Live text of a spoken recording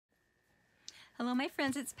Hello my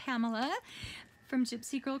friends, it's Pamela from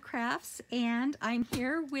Gypsy Girl Crafts, and I'm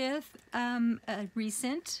here with a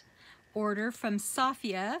recent order from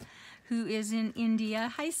Safya, who is in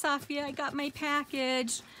India. Hi Safya, I got my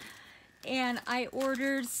package and I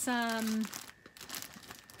ordered some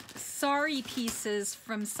Sari pieces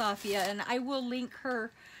from Safya, and I will link her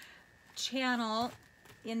channel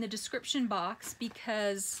in the description box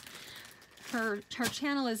because her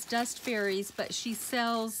channel is Dust Faries, but she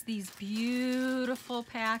sells these beautiful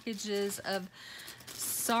packages of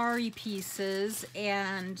Sari pieces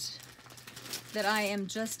and that I am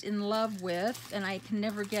just in love with, and I can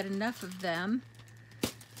never get enough of them.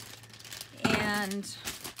 And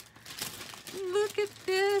look at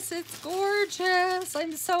this, it's gorgeous.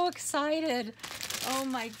 I'm so excited. Oh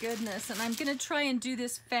my goodness. And I'm gonna try and do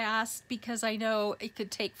this fast because I know it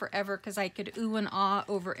could take forever, because I could ooh and ah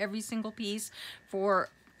over every single piece for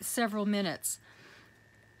several minutes.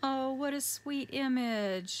 Oh, what a sweet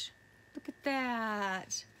image. Look at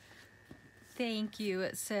that. Thank you,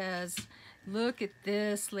 it says. Look at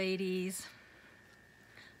this, ladies.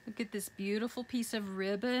 Look at this beautiful piece of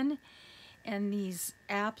ribbon and these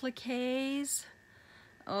appliques.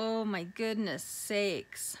 Oh my goodness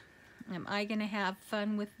sakes. Am I gonna have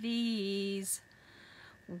fun with these?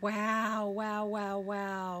 Wow, wow, wow,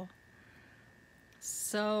 wow.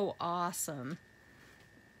 So awesome.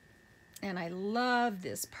 And I love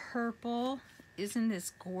this purple. Isn't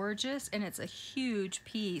this gorgeous? And it's a huge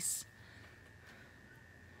piece.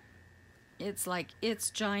 It's like, it's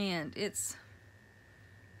giant. It's,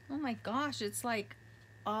 oh my gosh, it's like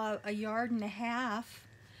a yard and a half,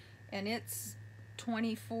 and it's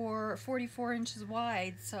 44 inches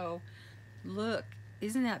wide. So look,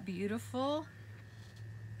 isn't that beautiful?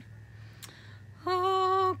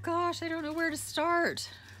 Oh gosh, I don't know where to start.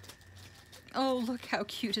 Oh, look how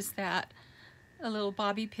cute is that? A little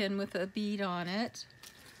bobby pin with a bead on it,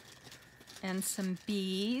 and some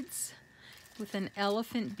beads with an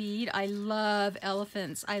elephant bead. I love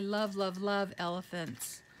elephants. I love, love, love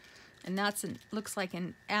elephants. And that's looks like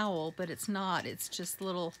an owl, but it's not. It's just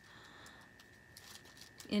little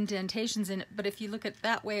indentations in it. But if you look at it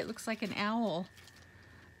that way, it looks like an owl.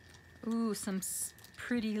 Ooh, some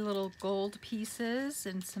pretty little gold pieces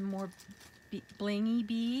and some more blingy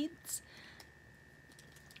beads.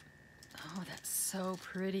 Oh, that's so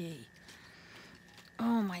pretty.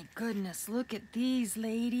 Oh my goodness, look at these,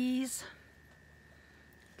 ladies.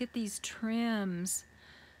 Look at these trims.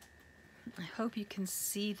 I hope you can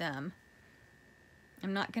see them.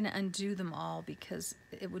 I'm not going to undo them all because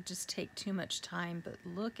it would just take too much time, but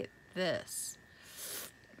look at this.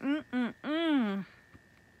 And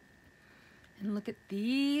look at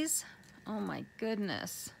these. Oh my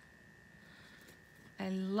goodness. I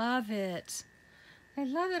love it. I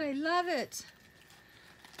love it. I love it.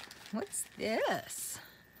 What's this?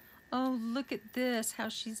 Oh, look at this, how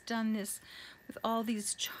she's done this with all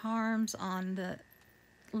these charms on the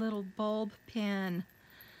little bulb pin.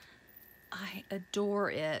 I adore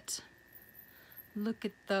it. Look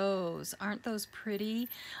at those. Aren't those pretty?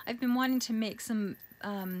 I've been wanting to make some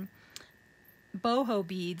boho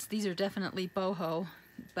beads. These are definitely boho,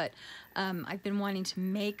 but I've been wanting to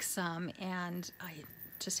make some, and I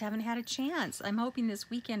just haven't had a chance. I'm hoping this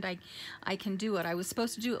weekend I can do it. I was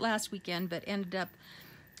supposed to do it last weekend, but ended up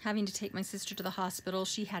having to take my sister to the hospital.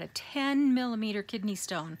 She had a 10mm kidney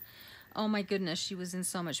stone. Oh my goodness, she was in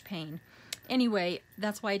so much pain. Anyway,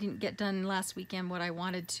 that's why I didn't get done last weekend what I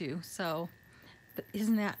wanted to. So, but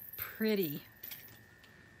isn't that pretty?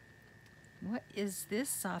 What is this,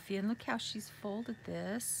 Safya? And look how she's folded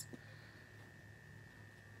this.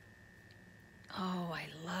 Oh, I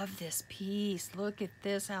love this piece. Look at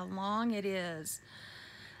this, how long it is.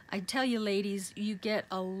 I tell you, ladies, you get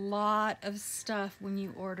a lot of stuff when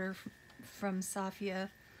you order from Safya.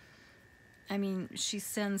 I mean, she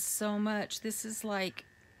sends so much. This is like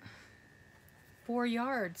 4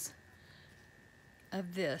 yards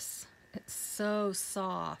of this. It's so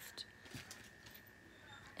soft.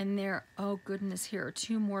 And there, oh goodness, here are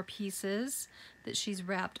 2 more pieces that she's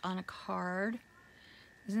wrapped on a card.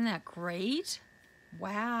 Isn't that great?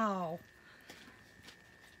 Wow.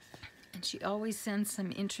 And she always sends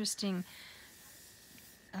some interesting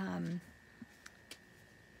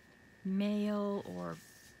mail or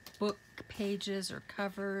book pages or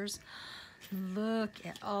covers. Look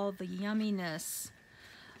at all the yumminess.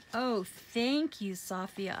 Oh, thank you,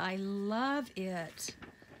 Safya. I love it.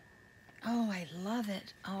 Oh, I love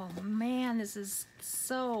it. Oh man, this is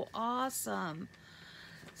so awesome.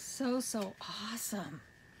 So, so awesome.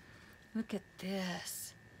 Look at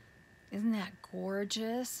this. Isn't that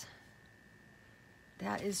gorgeous?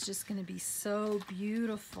 That is just going to be so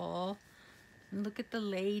beautiful. And look at the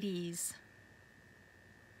ladies.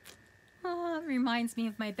 Oh, it reminds me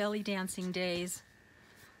of my belly dancing days.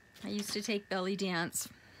 I used to take belly dance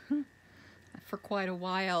for quite a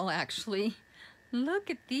while, actually. Look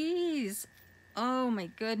at these. Oh my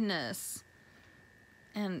goodness.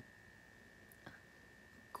 And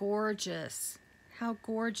gorgeous. How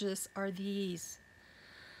gorgeous are these?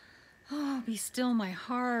 Oh, be still my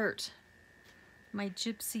heart. My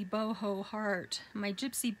gypsy boho heart. My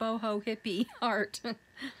gypsy boho hippie heart.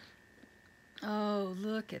 Oh,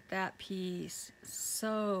 look at that piece.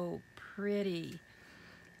 So pretty.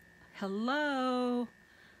 Hello.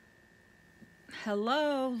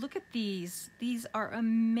 Hello, look at these. These are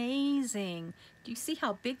amazing. Do you see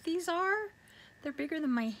how big these are? They're bigger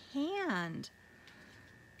than my hand.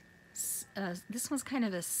 This one's kind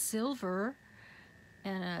of a silver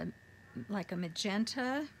and like a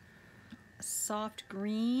magenta, a soft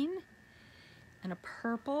green, and a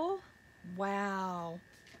purple. Wow.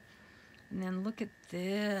 And then look at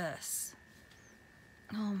this.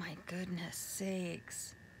 Oh my goodness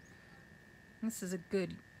sakes. This is a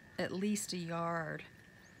good, at least a yard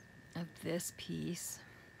of this piece.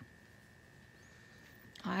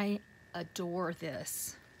 I adore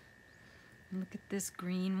this. Look at this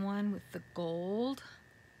green one with the gold.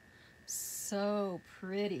 So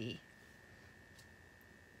pretty.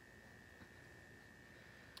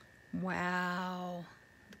 Wow.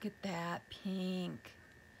 Look at that pink.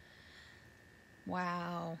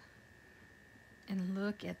 Wow. And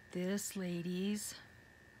look at this, ladies.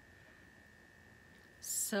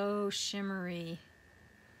 So shimmery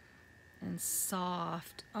and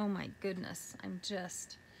soft. Oh my goodness. I'm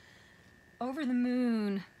just over the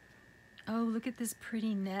moon. Oh, look at this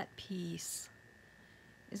pretty net piece.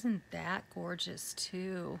 Isn't that gorgeous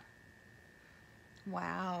too?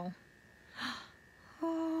 Wow.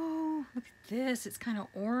 Oh, look at this. It's kind of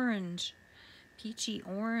orange, peachy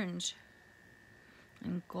orange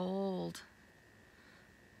and gold.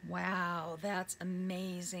 Wow, that's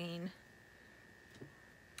amazing.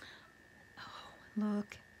 Oh,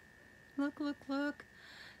 look, look, look, look.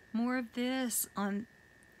 More of this on,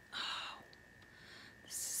 oh,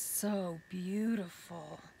 this is so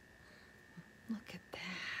beautiful. Look at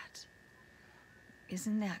that.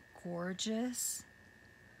 Isn't that gorgeous?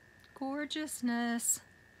 Gorgeousness.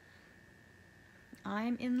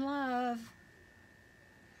 I'm in love.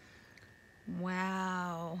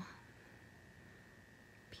 Wow.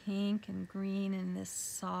 Pink and green in this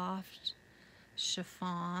soft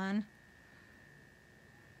chiffon.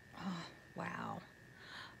 Oh, wow.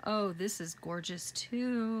 Oh, this is gorgeous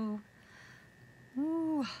too.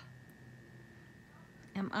 Ooh.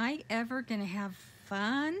 Am I ever gonna have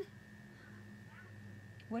fun?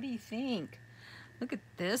 What do you think? Look at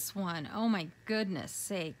this one. Oh my goodness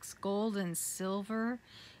sakes. Gold and silver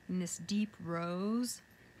in this deep rose.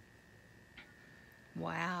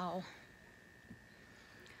 Wow.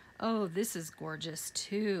 Oh, this is gorgeous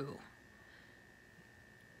too.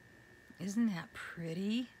 Isn't that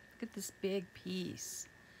pretty? Look at this big piece.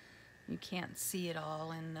 You can't see it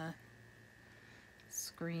all in the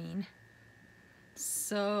screen.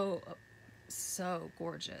 So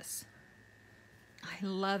gorgeous. I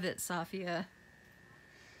love it, Safya.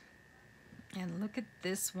 And look at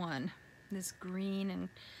this one, this green, and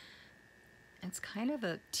it's kind of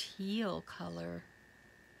a teal color.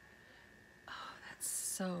 Oh, that's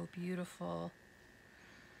so beautiful.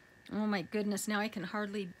 Oh my goodness, now I can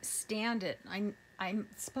hardly stand it. I'm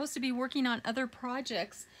supposed to be working on other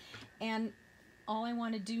projects, and all I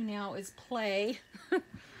want to do now is play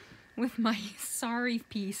with my Sari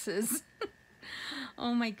pieces.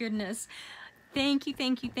 Oh my goodness. Thank you,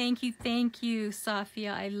 thank you, thank you, thank you,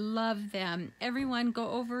 Safya. I love them. Everyone go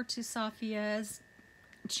over to Safya's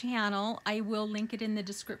channel. I will link it in the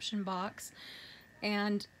description box,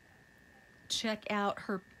 and check out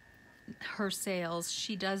her sales.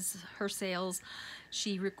 She does her sales.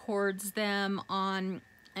 She records them on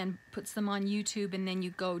and puts them on YouTube, and then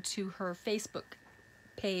you go to her Facebook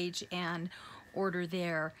page and order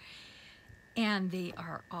there. And they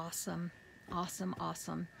are awesome. Awesome,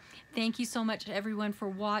 awesome. Thank you so much, everyone, for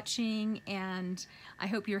watching, and I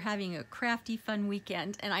hope you're having a crafty, fun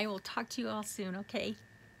weekend, and I will talk to you all soon, okay?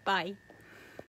 Bye.